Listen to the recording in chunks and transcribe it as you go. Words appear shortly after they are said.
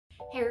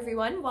Hey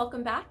everyone,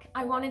 welcome back.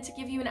 I wanted to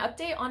give you an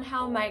update on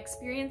how my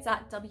experience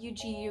at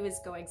WGU is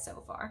going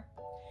so far.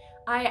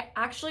 I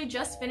actually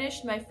just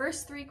finished my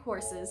first 3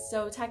 courses,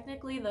 so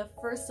technically the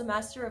first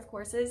semester of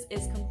courses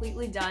is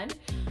completely done.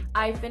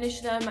 I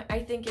finished them, I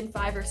think, in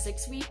 5 or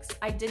 6 weeks.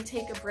 I did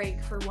take a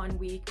break for 1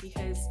 week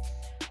because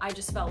I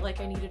just felt like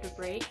I needed a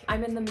break.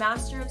 I'm in the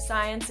Master of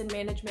Science in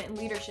Management and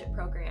Leadership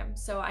program,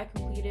 so I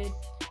completed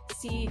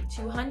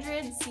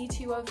C200,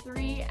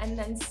 C203, and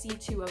then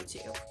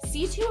C202.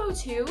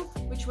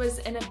 C202, which was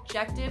an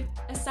objective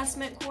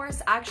assessment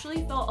course,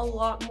 actually felt a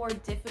lot more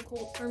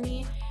difficult for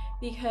me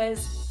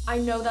because I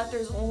know that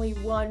there's only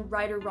one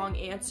right or wrong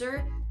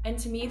answer, and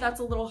to me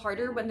that's a little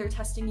harder when they're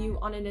testing you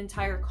on an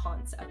entire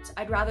concept.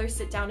 I'd rather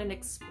sit down and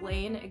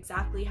explain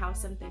exactly how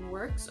something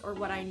works or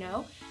what I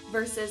know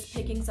versus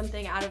picking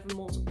something out of a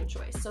multiple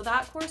choice. So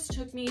that course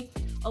took me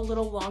a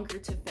little longer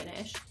to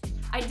finish.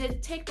 I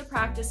did take the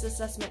practice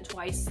assessment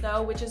twice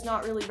though, which is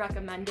not really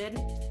recommended,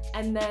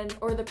 and then,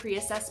 or the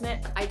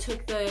pre-assessment. I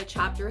took the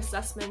chapter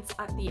assessments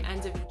at the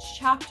end of each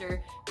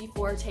chapter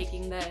before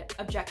taking the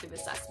objective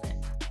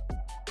assessment.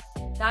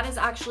 That is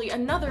actually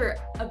another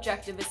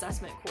objective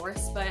assessment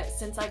course, but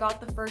since I got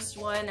the first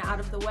one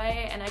out of the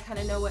way and I kind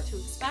of know what to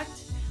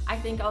expect, I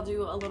think I'll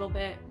do a little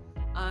bit,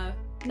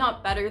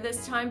 not better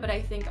this time, but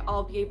I think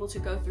I'll be able to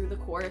go through the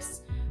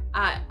course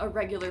at a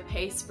regular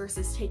pace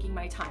versus taking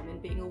my time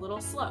and being a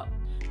little slow.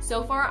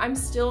 So far, I'm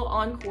still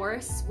on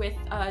course with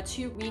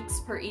 2 weeks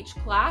per each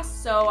class,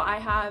 so I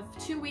have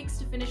 2 weeks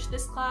to finish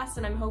this class,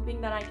 and I'm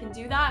hoping that I can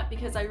do that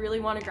because I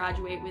really want to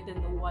graduate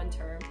within the 1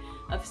 term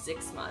of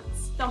 6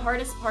 months. The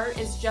hardest part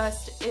is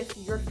just if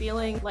you're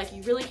feeling like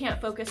you really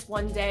can't focus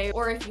one day,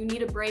 or if you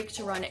need a break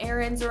to run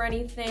errands or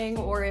anything,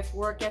 or if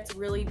work gets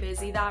really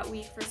busy that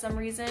week for some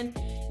reason,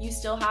 you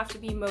still have to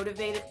be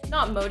motivated,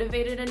 not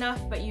motivated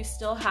enough, but you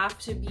still have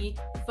to be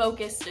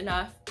focused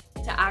enough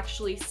to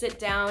actually sit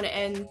down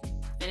and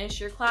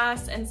finish your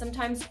class. And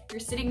sometimes you're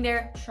sitting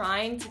there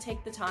trying to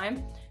take the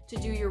time to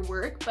do your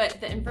work, but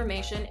the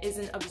information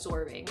isn't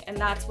absorbing, and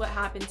that's what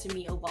happened to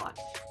me a lot.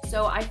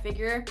 So I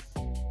figure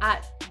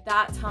at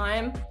that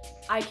time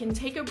I can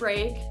take a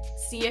break,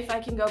 see if I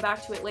can go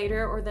back to it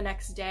later or the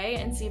next day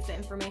and see if the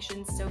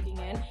information's soaking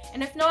in,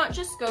 and if not,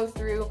 just go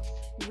through,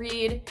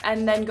 read,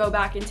 and then go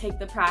back and take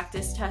the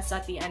practice test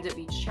at the end of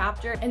each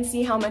chapter and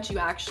see how much you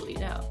actually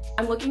know.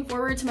 I'm looking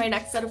forward to my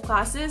next set of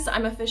classes.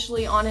 I'm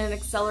officially on an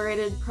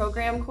accelerated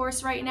program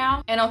course right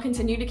now, and I'll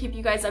continue to keep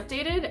you guys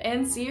updated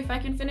and see if I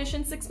can finish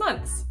in 6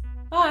 months.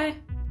 Bye!